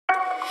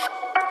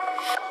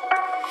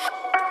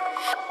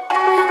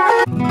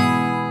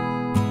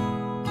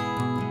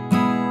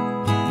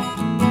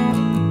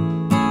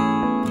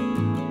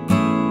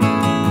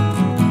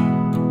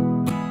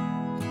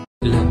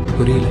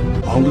புரியல.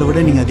 அவங்கள விட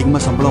நீங்க அதிகமா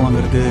சம்பளம்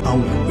வாங்குறது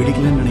அவங்களுக்கு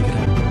பிடிக்கலன்னு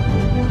நினைக்கிறேன்.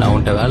 நான்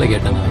உன்கிட்ட வேலை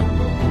கேட்டேனா?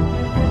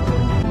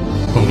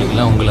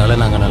 உங்களுக்குலாம் உங்களால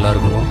நாங்க நல்லா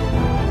இருக்கணும்,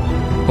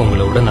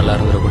 உங்களை விட நல்லா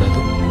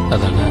இருந்துடக்கூடாது,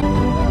 அதானே?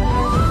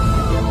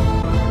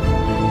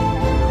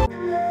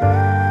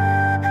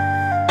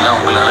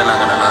 உங்களால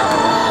நாங்க நல்லா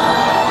இருக்கணும்,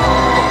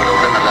 உங்களை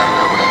விட நல்லா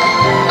இருந்துடக்கூடாது,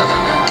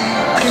 அதானே?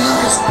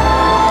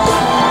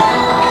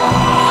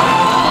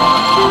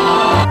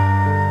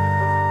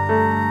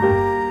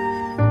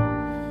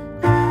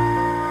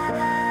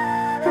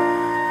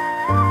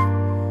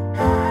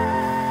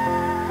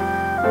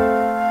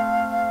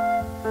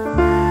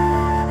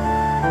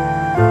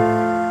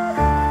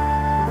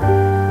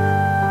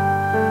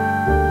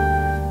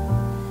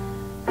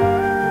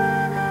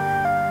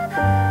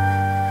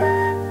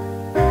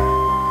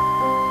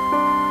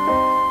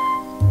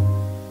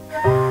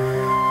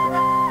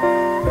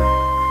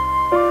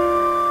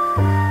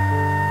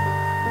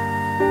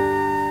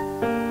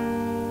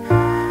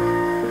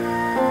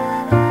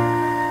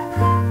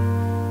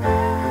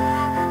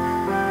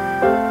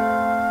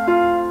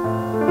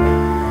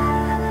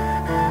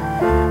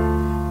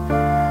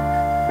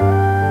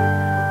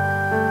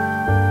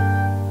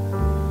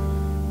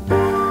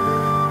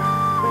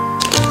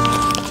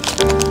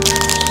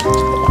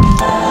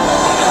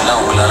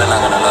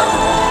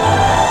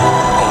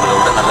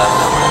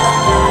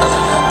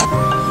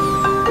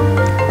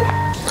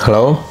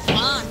 ஹலோ,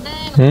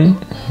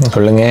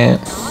 சொல்லுங்க.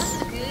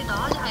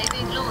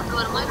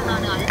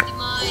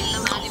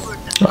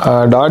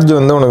 டாட்ஜ்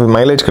வந்து உனக்கு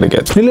மைலேஜ்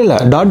கிடைக்காது. இல்லை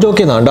டாட்ஜ்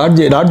ஓகே தான்.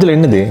 டாட்ஜில்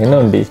என்னது, என்ன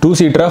வண்டி? 2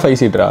 சீட்டரா 5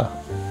 சீட்டரா?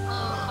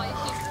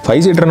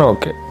 5 சீட்டர்னா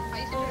ஓகே.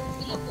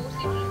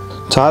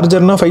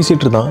 சார்ஜர்னா 5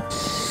 சீட்டர் தான்.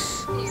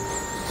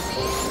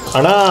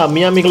 ஆனால்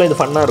மியாமிக்கெலாம் இது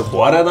ஃபன்னாக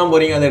இருக்கும். வரதான்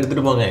போகிறீங்க, அதை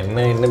எடுத்துகிட்டு போங்க.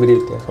 என்ன பெரிய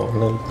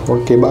வித்தியாசம்.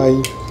 Okay bye.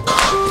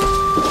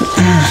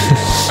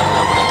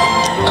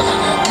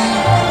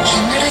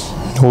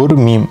 ஒரு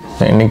மீம்,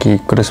 இன்னைக்கு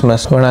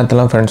கிறிஸ்மஸ்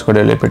நேரத்தெல்லாம் ஃப்ரெண்ட்ஸ் கூட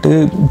வெளியே போய்ட்டு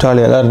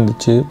ஜாலியாக தான்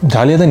இருந்துச்சு.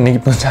 ஜாலியாக தான் இன்றைக்கி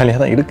இப்போ ஜாலியாக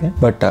தான் இருக்கேன்.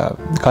 பட்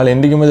காலை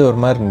எந்திரிக்கும் போது ஒரு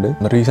மாதிரி இருந்து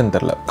ரீசன்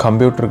தெரில.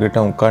 கம்ப்யூட்டர்கிட்ட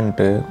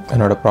உட்காந்துட்டு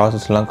என்னோடய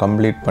ப்ராசஸ்லாம்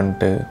கம்ப்ளீட்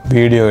பண்ணிட்டு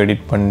வீடியோ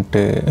எடிட்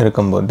பண்ணிட்டு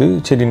இருக்கும்போது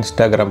சரி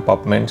இன்ஸ்டாகிராம்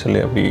பார்ப்போமேன்னு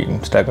சொல்லி அப்படி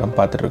இன்ஸ்டாகிராம்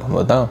பார்த்துட்டு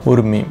இருக்கும்போது தான்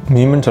ஒரு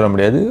மீம்னு சொல்ல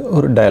முடியாது,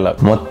 ஒரு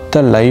டயலாக்.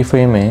 மொத்த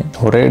லைஃபையுமே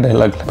ஒரே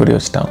டயலாக்ல புரிய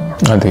வச்சுட்டாங்க.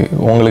 அது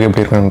உங்களுக்கு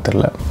எப்படி இருக்குன்னு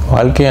தெரில.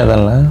 வாழ்க்கையே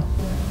அதெல்லாம்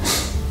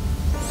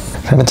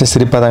நினச்ச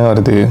சிரிப்பாக தாங்க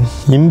வருது.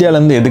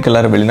 இந்தியாவிலேருந்து எதுக்கு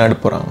எல்லோரும் வெளிநாடு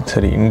போகிறாங்க?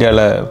 சரி,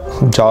 இந்தியாவில்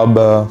ஜாப்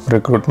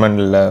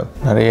ரெக்ரூட்மெண்ட்டில்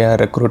நிறைய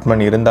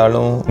ரெக்ரூட்மெண்ட்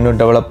இருந்தாலும்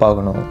இன்னும் டெவலப்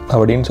ஆகணும்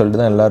அப்படின்னு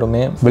சொல்லிட்டு தான்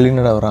எல்லாருமே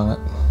வெளிநாடு வராங்க.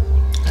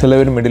 சில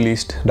பேர் மிடில்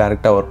ஈஸ்ட்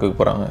டைரெக்டாக ஒர்க்குக்கு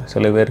போகிறாங்க,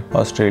 சில பேர்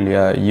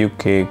Australia,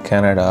 UK,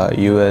 Canada,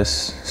 US,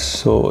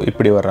 so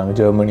இப்படி வர்றாங்க.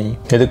 ஜெர்மனி.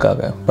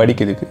 எதுக்காக?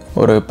 படிக்கிறதுக்கு.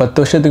 ஒரு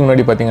 10 வருஷத்துக்கு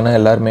முன்னாடி பார்த்திங்கன்னா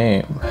எல்லாருமே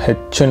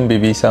H1B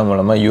விசா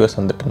மூலமாக யூஎஸ்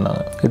வந்துட்டு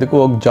இருந்தாங்க. இதுக்கு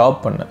ஒர்க் ஜாப்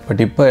பண்ணேன்.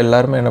 பட் இப்போ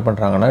எல்லாருமே என்ன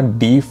பண்ணுறாங்கன்னா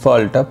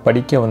டிஃபால்ட்டாக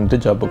படிக்க வந்துட்டு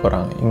ஜாப்புக்கு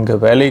வராங்க. இங்கே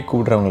வேலையை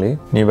கூடுறவங்களே,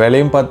 நீ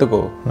வேலையும்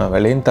பார்த்துக்கோ, நான்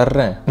வேலையும்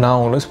தர்றேன், நான்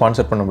அவங்களும்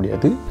ஸ்பான்சர் பண்ண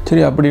முடியாது,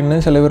 சரி அப்படின்னு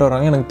சில பேர்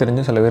வராங்க. எனக்கு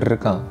தெரிஞ்ச சில பேர்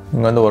இருக்காங்க.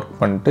 இங்கே வந்து ஒர்க்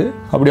பண்ணிட்டு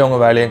அப்படி அவங்க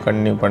வேலையை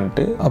கண்டினியூ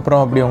பண்ணிட்டு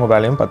அப்புறம் அப்படி அவங்க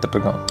வேலையும் பார்த்துட்டு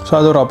இருக்காங்க. ஸோ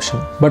அது ஒரு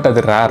ஆப்ஷன். பட் அது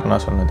ரேர்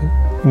நான் சொன்னது.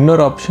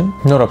 இன்னொரு ஆப்ஷன்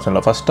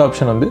இல்லை. ஃபர்ஸ்ட்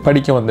ஆப்ஷன் வந்து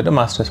படிக்க வந்துட்டு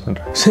மாஸ்டர்ஸ்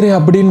பண்ணுறேன். சரி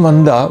அப்படின்னு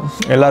வந்தால்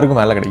எல்லாருக்கும்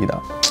வேலை கிடைக்குதா?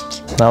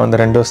 நான் வந்து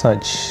 2 வருஷம்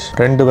ஆச்சு.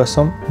 2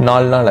 வருஷம்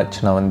 4 நாள்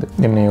ஆச்சு நான் வந்து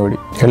என்னையோடி.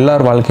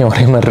 எல்லார் வாழ்க்கையும்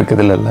ஒரே மாதிரி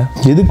இருக்குது இல்லை.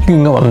 எதுக்கு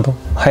இங்கே வந்தோம்?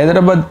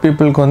 ஹைதராபாத்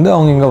பீப்புளுக்கு வந்து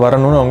அவங்க இங்கே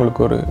வரணும்னு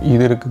அவங்களுக்கு ஒரு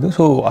இது இருக்குது.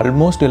 ஸோ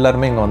ஆல்மோஸ்ட்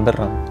எல்லாருமே இங்கே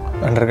வந்துடுறாங்க.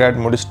 அண்டர்கிராட்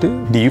முடிச்சுட்டு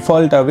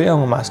டிஃபால்ட்டாகவே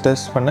அவங்க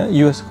மாஸ்டர்ஸ் பண்ண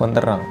யூஎஸ்க்கு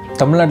வந்துடுறாங்க.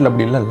 தமிழ்நாட்டில்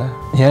அப்படி இல்லைல்ல.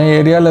 என்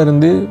ஏரியாவில்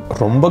இருந்து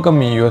ரொம்ப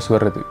கம்மி யூஎஸ்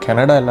வர்றது.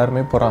 கனடா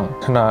எல்லாருமே போகிறாங்க.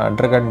 நான்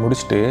அண்டர்கிராட்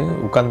முடிச்சுட்டு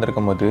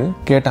உட்காந்துருக்கும் போது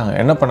கேட்டாங்க,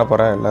 என்ன பண்ண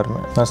போகிற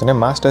எல்லாருமே? நான்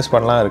சொன்னேன் மாஸ்டர்ஸ்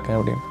பண்ணலாம் இருக்கேன்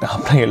அப்படின்னு.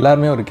 அப்புறம்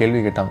எல்லாருமே ஒரு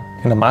கேள்வி கேட்டாங்க,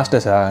 என்ன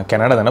மாஸ்டர்ஸா,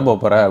 கனடா தானே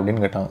போகிற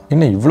அப்படின்னு கேட்டாங்க.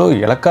 என்ன இவ்வளோ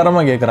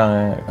இலக்காரமாக கேட்குறாங்க?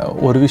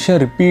 ஒரு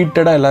விஷயம்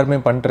ரிப்பீட்டடாக எல்லாருமே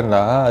பண்ணிட்டு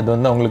இருந்தா அது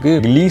வந்து அவங்களுக்கு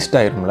ரிலீஸ்ட்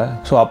ஆயிரும்ல.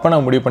 ஸோ அப்போ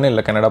நான் முடிவு பண்ணேன்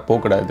இல்லை கனடா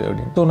போகக்கூடாது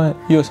அப்படின்னு. ஸோ நான்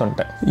யூஎஸ்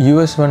வந்துட்டேன்.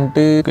 யூஎஸ்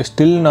வந்துட்டு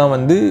ஸ்டில் நான்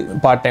வந்து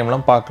பார்ட்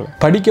டைம்லாம் பார்க்கல.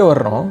 படிக்க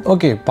வர்றோம்,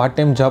 ஓகே பார்ட்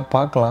டைம் ஜாப்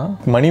பார்க்கலாம்,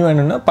 மணி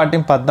வேணும்னா பார்ட்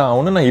டைம் பார்த்தா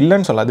ஆகணும். நான்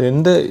இல்லைன்னு சொல்ல, அது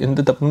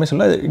எந்த தப்புமே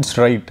சொல்ல, இட்ஸ்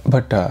ரைட்.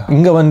 பட்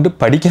இங்கே வந்து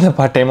படிக்கிறத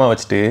பார்ட் டைமாக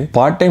வச்சுட்டு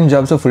பார்ட் டைம்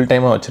ஜாப்ஸை ஃபுல்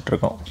டைமாக வச்சுட்டு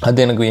இருக்கோம்.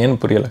 அது எனக்கு ஏன்னு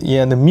புரியலை.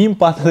 அந்த மீம்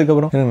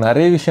பார்த்ததுக்கப்புறம் எனக்கு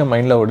நிறைய விஷயம்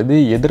மைண்டில் ஓடுது.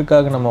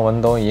 எதற்காக நம்ம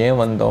வந்தோம், ஏன்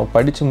வந்தோம்?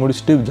 படித்து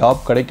முடிச்சுட்டு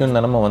ஜாப் கிடைக்கும்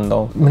தானே நம்ம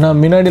வந்தோம். நான்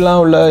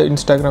முன்னாடிலாம் உள்ள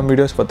இன்ஸ்டாகிராம்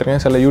வீடியோஸ்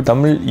பார்த்துருக்கேன். சில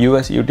தமிழ்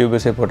யூஎஸ்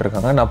யூடியூபர்ஸே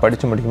போட்டிருக்காங்க, நான்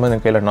படித்து முடிக்கும்போது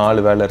என் கையில்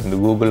 4 வேலை இருந்து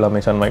கூகுள்,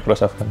 அமேசான்,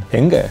 மைக்ரோசாஃப்ட்.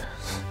 எங்கே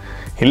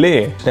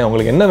இல்லையே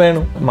உங்களுக்கு என்ன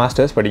வேணும்?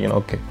 மாஸ்டர்ஸ் படிக்கணும்.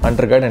 ஓகே,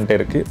 அண்டர் கிராட் என்கிட்ட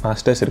இருக்குது,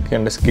 மாஸ்டர்ஸ் இருக்குது,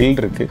 என்கிட்ட ஸ்கில்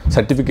இருக்குது,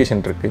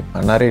 சர்டிஃபிகேஷன் இருக்குது,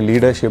 நிறைய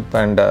லீடர்ஷிப்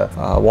அண்ட்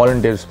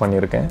வாலண்டியர்ஸ்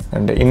பண்ணியிருக்கேன்.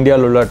 அண்ட்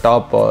இந்தியாவில் உள்ள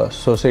top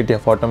society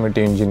of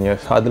automotive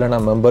engineers அதில்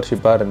நான்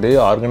மெம்பர்ஷிப்பாக இருந்து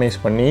ஆர்கனைஸ்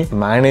பண்ணி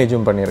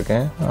மேனேஜும்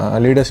பண்ணியிருக்கேன்.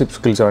 லீடர்ஷிப்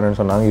ஸ்கில்ஸ் வேணும்னு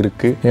சொன்னாங்க,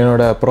 இருக்குது.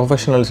 என்னோட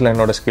ப்ரொஃபஷனல்ஸில்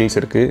என்னோட ஸ்கில்ஸ்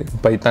இருக்குது.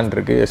 பைத்தான்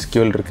இருக்குது,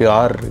 எஸ்கியூஎல் இருக்குது,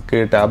 ஆர்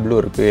இருக்குது, டேப்லூ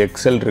இருக்குது,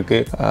 எக்ஸல்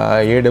இருக்குது,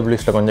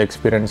 ஏடபிள்யூஸில் கொஞ்சம்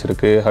எக்ஸ்பீரியன்ஸ்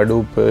இருக்குது,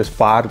 ஹடூப்,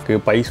 ஸ்பார்க்கு,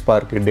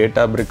 பைஸ்பார்க்கு,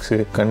 டேட்டா பிரிக்ஸு,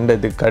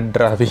 கண்டது,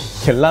 கட்ராவி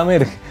எல்லாமே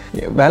இருக்குது.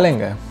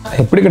 வேலைங்க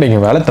எப்படி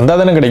கிடைக்கும்? வேலை தந்தா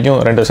தானே கிடைக்கும்.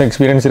 2 வருஷம்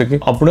எக்ஸ்பீரியன்ஸ் இருக்குது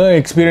அப்படின்னா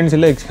எக்ஸ்பீரியன்ஸ்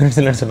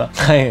இல்லைன்னு சொன்னால்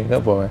நான் எங்கே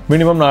போவேன்?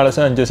 மினிமம் 4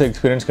 வருஷம் 5 வருஷம்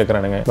எக்ஸ்பீரியன்ஸ்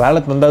கேட்குறானுங்க. வேலை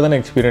தந்தா தானே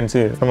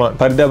எக்ஸ்பீரியன்ஸு. நம்ம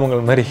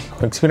பரிதாபங்கள் மாதிரி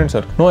experience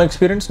work, no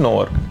experience no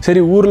work.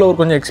 சரி, ஊரில் ஒரு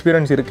கொஞ்சம்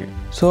எக்ஸ்பீரியன்ஸ் இருக்குது.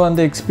 ஸோ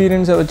அந்த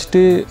எக்ஸ்பீரியன்ஸை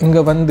வச்சுட்டு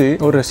இங்கே வந்து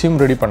ஒரு ரெஸ்யூம்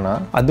ரெடி பண்ணால்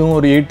அதுவும்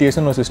ஒரு 8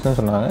 இயர்ஸ்னு ஒரு சிஸ்டம்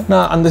சொன்னாங்க.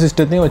 நான் அந்த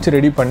சிஸ்டத்தையும் வச்சு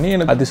ரெடி பண்ணி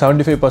எனக்கு அது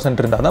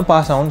 75% இருந்தால் தான்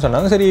பாஸ் ஆகும்னு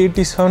சொன்னாங்க. சரி,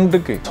 87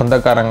 இருக்குது.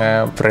 சொந்தக்காரங்க,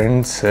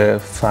 ஃப்ரெண்ட்ஸு,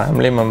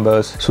 ஃபேமிலி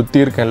மெம்பர்ஸ், சுற்றி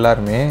இருக்க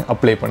எல்லாருமே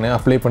அப்ளை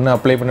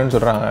பண்ணுன்னு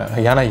சொல்கிறாங்க.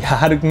 ஏன்னா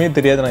யாருக்குமே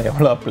தெரியாது நான்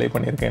எவ்வளோ அப்ளை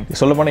பண்ணியிருக்கேன்.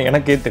 சொல்ல போனால்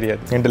எனக்கே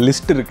தெரியாது. என்கிட்ட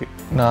லிஸ்ட் இருக்குது.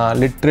 நான்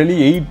லிட்ரலி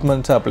 8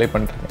 மந்த்ஸாக அப்ளை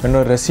பண்ணுறேன்.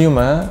 என்னோட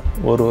ரெஸ்யூமை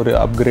ஒரு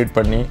அப்கிரேட்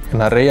பண்ணி,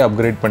 நிறைய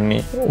அப்கிரேட் பண்ணி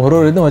ஒரு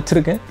இதுவும்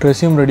வச்சுருக்கேன்.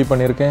 ரெஸ்யூம் ரெடி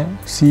பண்ணியிருக்கேன்,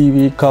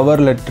 சிவி,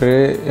 கவர் லெட்ரு,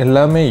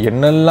 எல்லாமே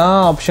என்னெல்லாம்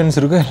ஆப்ஷன்ஸ்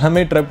இருக்கோ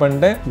எல்லாமே ட்ரை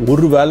பண்ணிட்டேன்.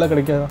 ஒரு வேலை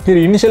கிடைக்காது.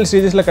 சரி, இனிஷியல்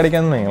ஸ்டேஜஸில்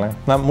கிடைக்காதுன்னு வைங்களேன்.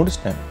 நான்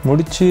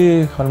முடிச்சு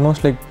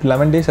ஆல்மோஸ்ட் லைக்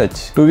 11 days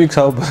ஆச்சு. 2 weeks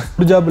ஆகும்.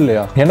 ஒரு ஜாப்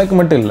இல்லையா? எனக்கு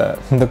மட்டும் இல்லை,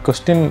 இந்த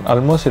கொஸ்டின்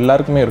ஆல்மோஸ்ட்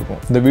எல்லாருக்குமே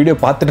இருக்கும். இந்த வீடியோ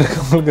பார்த்துட்டு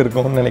இருக்கவங்களுக்கு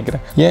இருக்கும்னு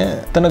நினைக்கிறேன். ஏன்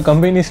அத்தனை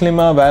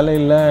கம்பெனிஸ்லையுமா வேலை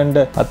இல்லை அண்ட்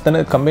அத்தனை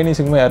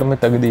கம்பெனிஸுக்குமே யாருமே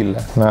தகுதி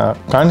இல்லை? நான்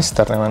காணிச்சு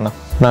தர்றேன் வேணா.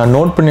 நான்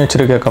நோட் பண்ணி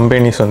வச்சிருக்க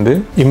கம்பெனிஸ் வந்து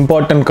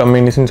இம்பார்ட்டன்ட்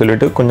கம்பெனிஸ்ன்னு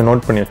சொல்லிட்டு கொஞ்சம்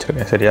நோட் பண்ணி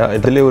வச்சிருக்கேன். சரியா?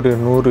 இதுலேயே ஒரு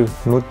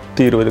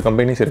 100-120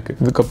 கம்பெனிஸ் இருக்குது.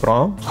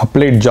 இதுக்கப்புறம்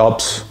அப்ளைட்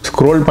ஜாப்ஸ்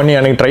ஸ்க்ரோல் பண்ணி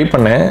எனக்கு ட்ரை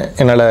பண்ணேன்,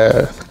 என்னால்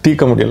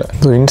தீர்க்க முடியல.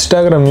 So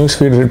Instagram news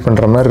feet read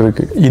பண்ணுற மாதிரி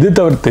இருக்குது. இது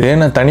தவிர்த்து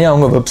நான் தனியாக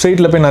அவங்க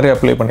வெப்சைட்டில் போய் நிறைய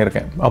அப்ளை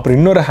பண்ணியிருக்கேன். அப்புறம்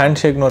இன்னொரு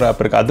ஹேண்ட்ஷேக்னு ஒரு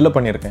ஆப் இருக்குது, அதில்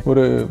பண்ணியிருக்கேன்.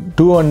 ஒரு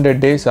 200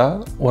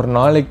 days-ஆக ஒரு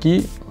நாளைக்கு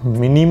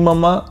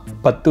மினிமமாக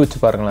 10 வச்சு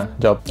பாருங்களேன்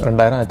ஜாப்.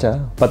 2000 ஆச்சா?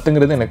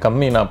 10ங்கிறது எனக்கு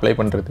கம்மி நான் அப்ளை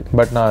பண்ணுறது.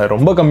 பட் நான்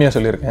ரொம்ப கம்மியாக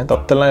சொல்லியிருக்கேன்,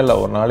 தப்பெல்லாம் இல்லை.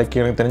 ஒரு நாளைக்கு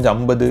எனக்கு தெரிஞ்ச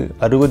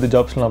 50-60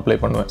 ஜாப்ஸ் நான் அப்ளை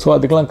பண்ணுவேன். ஸோ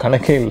அதுக்கெலாம்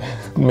கணக்கே இல்லை.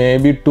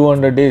 மேபி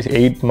 200 days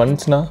 8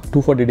 monthsனா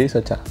 240 days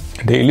ஆச்சா?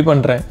 டெய்லி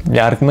பண்ணுறேன்.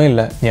 யாருக்குமே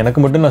இல்லை, எனக்கு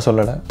மட்டும் நான்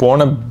சொல்லலை.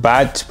 போன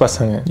பேட்ச்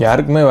பசங்க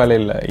யாருக்குமே வேலை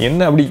இல்லை.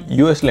 என்ன அப்படி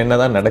யூஎஸில் என்ன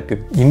தான்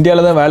நடக்குது?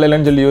 இந்தியாவில் தான் வேலை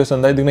இல்லைன்னு சொல்லி யூஎஸ்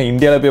வந்தால் இதுக்கு நான்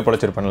இந்தியாவில் போய்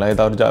படைச்சிருப்பேன்ல,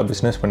 ஏதாவது ஜாப்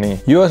பிஸ்னஸ் பண்ணி.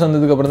 யூஎஸ்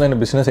வந்ததுக்கப்புறம் தான்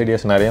எனக்கு பிஸ்னஸ்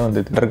ஐடியாஸ் நிறைய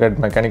வந்தது. அண்டர்கிராட்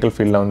மெக்கானிக்கல்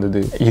ஃபீல்டில்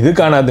வந்தது.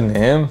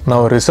 இதுக்கானதுன்னு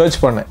நான் ஒரு ரிசர்ச்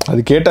பண்ணேன்.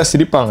 அது கேட்டால்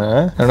சிரிப்பாங்க.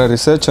 என்னோட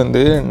ரிசர்ச்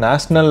வந்து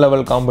நேஷ்னல்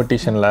லெவல்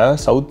காம்படிஷனில்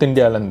சவுத்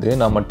இந்தியாவிலேருந்து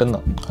நான்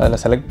மட்டும்தான்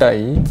அதில் செலக்ட்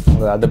ஆகி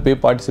அதை போய்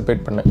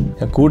பார்ட்டிசிபேட் பண்ணேன்.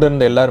 என் கூட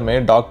இருந்த எல்லாருமே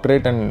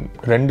doctorate and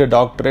 2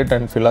 doctorate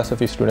and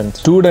philosophy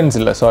students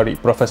இல்லை, சாரி,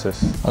 ப்ரொஃபஸர்ஸ்.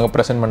 அங்கே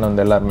ப்ரெசென்ட் பண்ண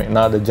வந்த எல்லாருமே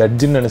நான் அதை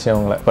ஜட்ஜுன்னு நினச்சேன்.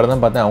 அவங்கள அப்புறம்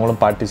தான் பார்த்தேன் அவங்களும்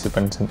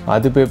பார்ட்டிசிபென்ட்ஸ்.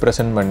 அது போய்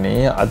ப்ரெசென்ட் பண்ணி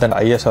அதை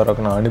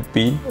ஐஎஸ்ஆருக்கு நான்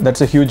அனுப்பி,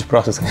 தட்ஸ் a huge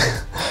process.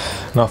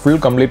 நான் ஃபுல்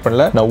கம்ப்ளீட்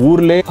பண்ணல. நான்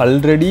ஊர்லேயே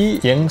ஆல்ரெடி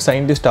யங்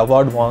சயின்டிஸ்ட்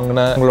அவார்டு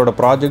வாங்கின உங்களோட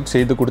ப்ராஜெக்ட்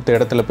செய்து கொடுத்த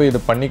இடத்துல போய்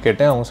இதை பண்ணி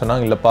கேட்டேன். அவங்க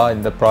சொன்னாங்க, இல்லைப்பா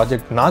இந்த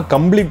ப்ராஜெக்ட் நான்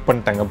கம்ப்ளீட்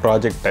பண்ணிட்டேங்க.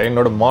 ப்ராஜெக்டை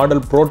என்னோட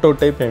மாடல்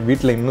ப்ரோட்டோடைப் என்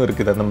வீட்டில் இன்னும்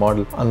இருக்குது. அந்த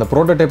மாடல் அந்த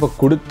ப்ரோட்டோடைப்பை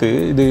கொடுத்து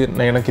இது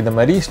எனக்கு இந்த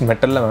மாதிரி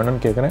மெட்டலில்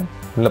வேணும்னு கேட்குறேன்.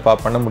 இல்லைப்பா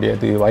பண்ண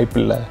முடியாது, வாய்ப்பு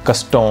இல்லை,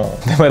 கஷ்டம்,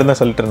 இந்த மாதிரி தான்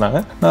சொல்லிட்டு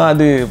இருந்தாங்க. நான்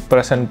அது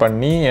ப்ரெசென்ட்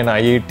பண்ணி என்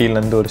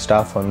ஐஐடியிலேருந்து ஒரு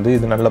ஸ்டாஃப் வந்து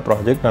இது நல்ல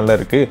ப்ராஜெக்ட் நல்லா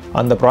இருக்குது.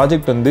 அந்த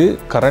ப்ராஜெக்ட் வந்து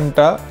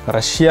கரண்ட்டாக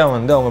ரஷ்யா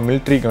வந்து அவங்க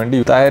மிலிட்ரிக்கு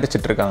வேண்டி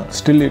தயாரிச்சுட்டு இருக்காங்க.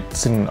 Still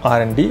it's in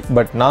R&D.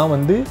 But நான்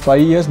வந்து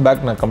 5 years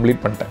பேக் நான்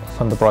கம்ப்ளீட் பண்ணிட்டேன்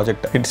அந்த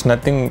project. It's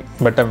nothing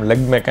but a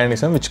leg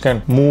mechanism which can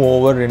move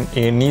over in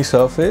any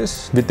surface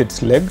with its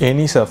leg,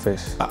 any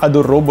surface. அது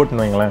ஒரு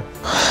ரோபோட்னு வைங்களேன்.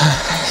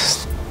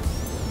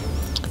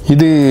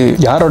 இது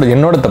யாரோட,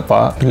 என்னோட தப்பா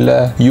இல்லை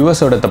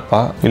யூஎஸோட தப்பா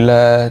இல்லை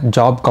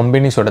ஜாப்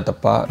கம்பெனிஸோட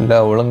தப்பா இல்லை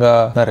ஒழுங்கா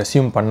நான்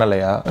ரெஸ்யூம்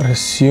பண்ணலையா,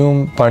 ரெஸ்யூம்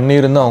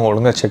பண்ணியிருந்தா அவங்க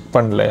ஒழுங்கா செக்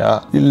பண்ணலையா,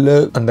 இல்லை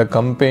அந்த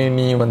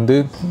கம்பெனி வந்து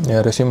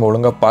ரெஸ்யூம்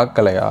ஒழுங்கா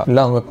பார்க்கலையா,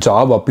 இல்லை அவங்க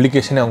ஜாப்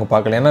அப்ளிகேஷனே அவங்க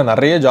பார்க்கல. ஏன்னா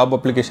நிறைய ஜாப்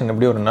அப்ளிகேஷன்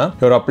எப்படி வரும்னா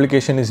ஒரு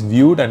அப்ளிகேஷன் இஸ்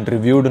வியூட் அண்ட்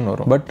ரிவ்யூடுன்னு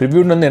வரும். பட்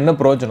ரிவ்யூட் வந்து என்ன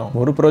பிரயோஜனம்?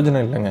 ஒரு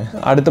பிரயோஜனம் இல்லைங்க.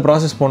 அடுத்த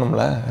ப்ராசஸ்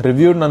போகணும்ல.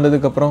 ரிவ்யூட்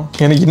வந்ததுக்கப்புறம்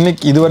எனக்கு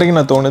இன்னைக்கு இது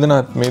வரைக்கும் நான் தோணுது,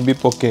 நான் மேபி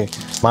ஓகே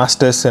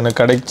மாஸ்டர்ஸ் எனக்கு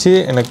கிடைச்சி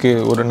எனக்கு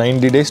ஒரு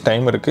 90 days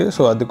டைம் இருக்குது.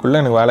 ஸோ அதுக்குள்ளே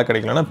எனக்கு வேலை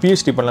கிடைக்கலன்னா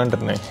பிஹெச்டி பண்ணலான்ட்டு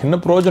இருந்தேன். என்ன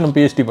பிரயோஜனம்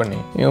பிஹெச்டி பண்ணி?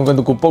 இவங்க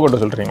வந்து குப்பை கொட்ட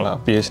சொல்கிறீங்களா?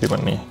 பிஹெச்டி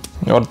பண்ணி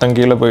ஒருத்தங்க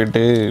கீழே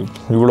போயிட்டு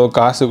இவ்வளோ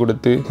காசு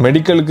கொடுத்து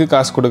மெடிக்கலுக்கு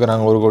காசு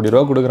கொடுக்குறாங்க, 1 கோடி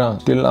ரூபா கொடுக்குறாங்க.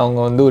 ஸ்டில் அவங்க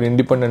வந்து ஒரு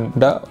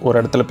இண்டிபெண்ட்டாக ஒரு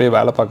இடத்துல போய்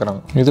வேலை பார்க்குறாங்க.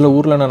 இதில்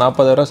ஊரில் நான்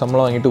 40,000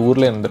 சம்பளம் வாங்கிட்டு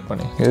ஊரில்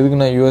இருந்துருப்பேன். எதுக்கு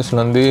நான்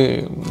யூஎஸில் வந்து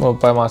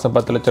மாதம்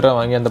 10 லட்ச ரூபா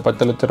வாங்கி அந்த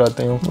 10 லட்ச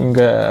ரூபாத்தையும்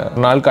இங்கே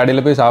ஒரு நாள்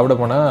கடையில் போய் சாப்பிட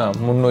போனால்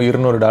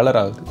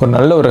 $300-200 ஆகுது. ஒரு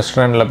நல்ல ஒரு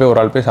ரெஸ்டாரண்ட்டில் போய்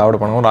ஒரு ஆள் போய் சாப்பிட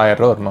போனால் ஒரு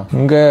 $1000 வருமா?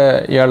 இங்கே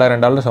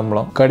 $7000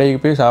 சம்பளம். கடைக்கு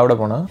போய் போய் சாப்பிட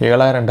போனால்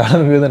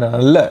 $7,000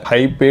 நல்ல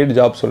ஹை பெய்டு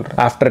ஜாப் சொல்கிறேன்.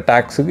 ஆஃப்டர்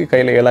டேக்ஸுக்கு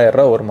கையில்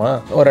 $7,000 வருமா?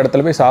 ஒரு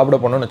இடத்துல போய் சாப்பிட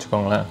போனோம்னு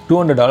வச்சுக்கோங்களேன்,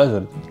 $200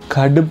 வருது.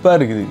 கடுப்பாக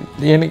இருக்குது.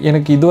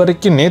 எனக்கு இது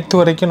வரைக்கும் நேற்று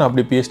வரைக்கும் நான்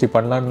அப்படி PhD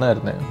பண்ணலான்னு தான்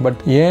இருந்தேன். பட்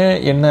ஏன்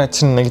என்ன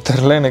ஆச்சுன்னு எனக்கு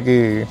தெரில. எனக்கு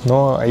நோ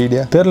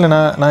ஐடியா தெரில.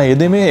 நான்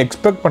எதுவுமே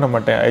எக்ஸ்பெக்ட் பண்ண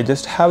மாட்டேன். I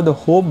just have the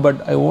hope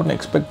but I won't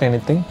expect any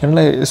thing.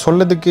 என்ன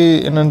சொல்லதுக்கு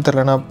என்னன்னு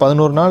தெரில. நான்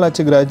 11 நாள்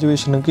ஆச்சு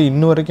கிராஜுவேஷனுக்கு.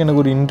 இன்னும் வரைக்கும்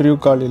எனக்கு ஒரு இன்டர்வியூ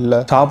கால் இல்லை.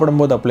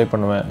 சாப்பிடும்போது அப்ளை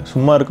பண்ணுவேன்,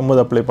 சும்மா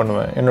இருக்கும்போது அப்ளை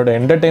பண்ணுவேன். என்னோட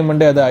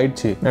என்டர்டைன்மெண்ட்டே அது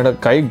ஆயிடுச்சு. என்னோட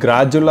கை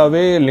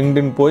கிராஜுவலாகவே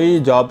லிங்க்டின் போய்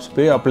ஜாப்ஸ்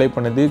போய் அப்ளை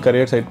பண்ணுது,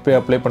 கரியர் சைட் போய்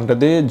அப்ளை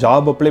பண்ணுறது.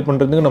 ஜாப் அப்ளை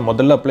பண்ணுறதுக்கு நான்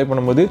முதல்ல அப்ளை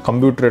பண்ணும்போது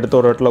கம்ப்யூட்டர் எடுத்து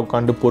ஒரு இடத்துல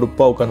உட்காந்து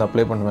பொறுப்பாக உட்காந்து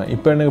அப்ளை பண்ணுவேன்.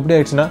 இப்போ எனக்கு எப்படி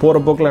ஆயிடுச்சுன்னா, போகிற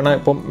போக்கில் நான்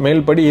இப்போ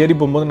மேல் படி ஏறி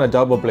போகும்போது நான்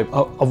ஜாப் அப்ளை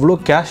அவ்வளோ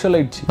கேஷுவல்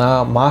ஆயிடுச்சு.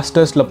 நான்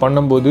மாஸ்டர்ஸில்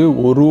பண்ணும்போது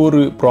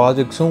ஒரு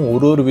ப்ராஜெக்ட்ஸும்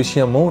ஒரு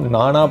விஷயமும்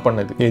நானாக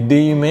பண்ணது.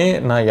 எதையுமே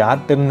நான்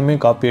யார்கிட்ட இருந்துமே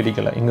காப்பி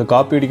அடிக்கலை. இங்கே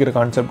காப்பி அடிக்கிற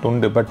கான்செப்ட்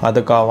உண்டு, பட்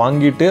அதை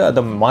வாங்கிட்டு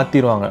அதை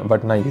மாற்றிடுவாங்க.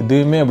 பட் நான்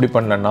எதுவுமே அப்படி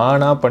பண்ணல.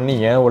 நானாக பண்ணி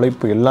என்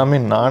உழைப்பு எல்லாமே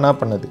நானாக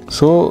பண்ணது.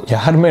 ஸோ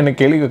யாருமே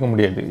எனக்கு கேள்வி கேட்க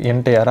முடியாது.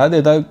 என்கிட்ட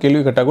யாராவது ஏதாவது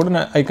கேள்வி கேட்டால் கூட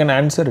நான் ஐ கேன்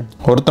ஆன்சர் இட்.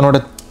 ஒருத்தனோட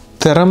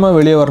திறமை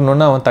வெளியே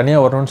வரணும்னு அவன்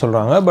தனியாக வரணும்னு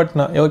சொல்கிறாங்க. பட்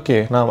நான் ஓகே,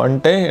 நான்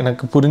வந்துட்டு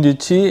எனக்கு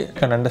புரிஞ்சிச்சு,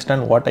 can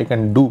understand what I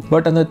can do.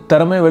 But அந்த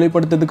திறமையை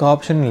வெளிப்படுத்துறதுக்கு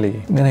ஆப்ஷன் இல்லையே.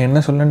 நான்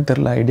என்ன சொல்லணும்னு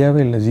தெரில,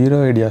 ஐடியாவே இல்லை,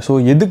 0 ஐடியா. ஸோ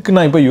எதுக்கு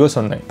நான் இப்போ யூஎஸ்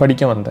வந்தேன்?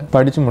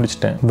 படித்து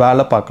முடிச்சிட்டேன்,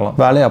 வேலை பார்க்கலாம்,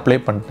 வேலையை அப்ளை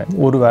பண்ணிட்டேன்,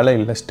 ஒரு வேலை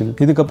இல்லை ஸ்டில்.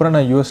 இதுக்கப்புறம்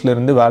நான் யூஎஸ்ல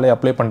இருந்து வேலையை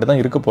அப்ளை பண்ணிட்டு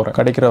தான் இருக்க போகிறேன்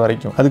கிடைக்கிற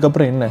வரைக்கும்.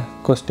 அதுக்கப்புறம் என்ன?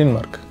 Question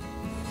mark.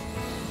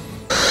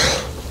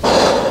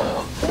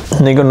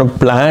 இன்றைக்கி ஒன்று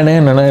பிளானே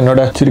என்னென்னா,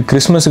 என்னோட சரி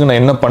கிறிஸ்மஸுக்கு நான்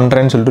என்ன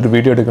பண்ணுறேன்னு சொல்லிட்டு ஒரு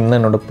வீடியோ எடுக்கணும்னு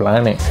என்னோட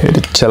பிளானே.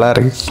 எரிச்சலாக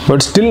இருக்குது.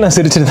 பட் ஸ்டில் நான்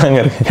சிரிச்சுட்டு தாங்க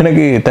இருக்கேன்.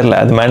 எனக்கு தெரில,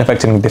 அது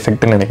மேனுஃபேக்சரிங்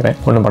டிஃபெக்ட்னு நினைக்கிறேன்.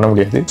 ஒன்றும் பண்ண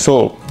முடியாது. ஸோ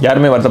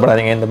யாருமே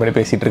வருத்தப்படாதீங்க இந்த மாதிரி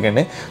பேசிகிட்டு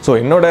இருக்கேன்னு. ஸோ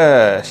என்னோட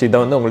இதை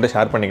வந்து உங்கள்கிட்ட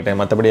ஷேர் பண்ணிக்கிட்டேன்,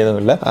 மற்றபடி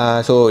எதுவும் இல்லை.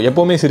 ஸோ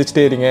எப்போவுமே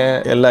சிரிச்சிட்டே இருங்க,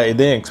 எல்லா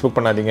இதையும் எக்ஸ்பெக்ட்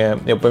பண்ணாதீங்க,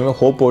 எப்போவுமே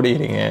ஹோப்போடு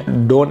இருங்க.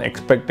 Don't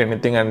expect any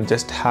thing and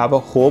just have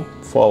a hope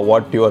for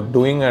what you are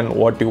doing and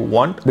what you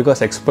want.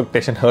 Because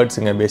expectation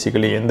ஹர்ட்ஸுங்க.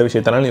 Basically எந்த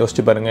விஷயத்தாலும்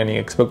யோசிச்சு பாருங்கள்,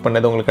 நீங்கள் எக்ஸ்பெக்ட்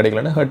பண்ணது உங்களுக்கு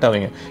கிடைக்கலன்னா ஹர்ட்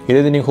ஆவீங்க.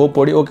 இதே நீங்கள் ஹோப்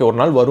ஓடி ஓகே ஒரு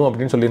நாள் வரும்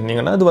அப்படின்னு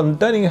சொல்லியிருந்தீங்கன்னா அது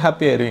வந்துட்டா நீங்கள்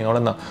ஹாப்பியாக இருவீங்க,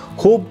 அவ்வளோதான்.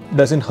 Hope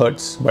doesn't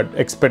hertz but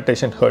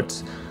expectation hertz.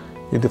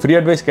 இது ஃப்ரீ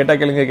அட்வைஸ். கேட்டால்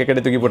கேளுங்க,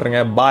 கேட்க தூக்கி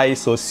போட்டுருங்க. பாய்.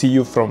 So see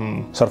you from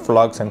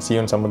Sarfvlogs and see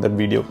you in some other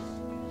video.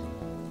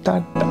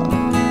 Tata.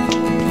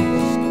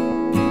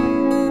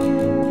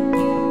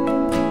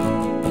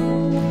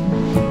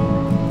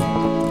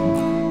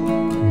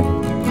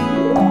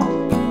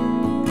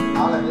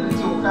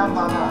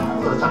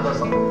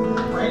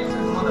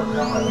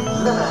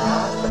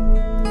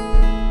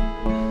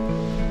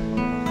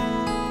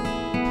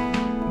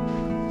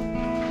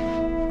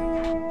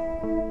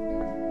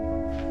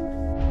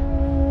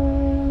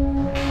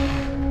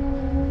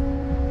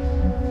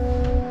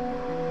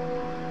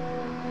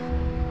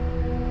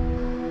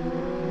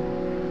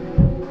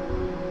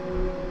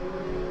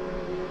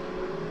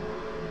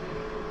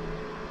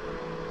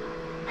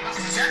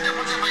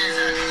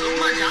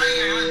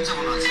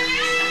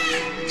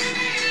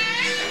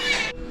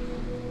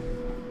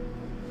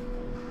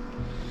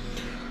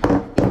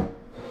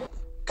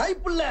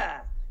 Kaipulla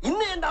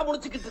இன்னும் ஏண்டா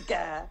முடிச்சுக்கிட்டு இருக்க?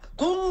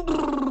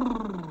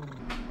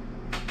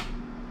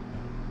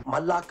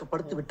 மல்லாக்க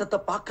படுத்து விட்டத்தை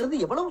பாக்குறது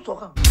எவ்வளவு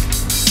சுகம்.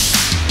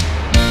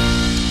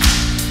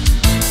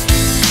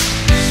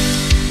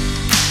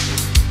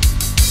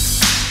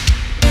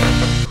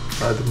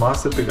 அது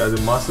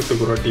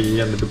மாசத்துக்கு ஒரு வாட்டி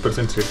அந்த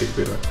டிப்ரெஷன் ஸ்டேட்டுக்கு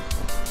போயிடுவேன்.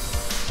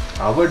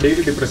 அவள்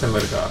டெய்லி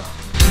டிப்ரெஷன்ல இருக்கா?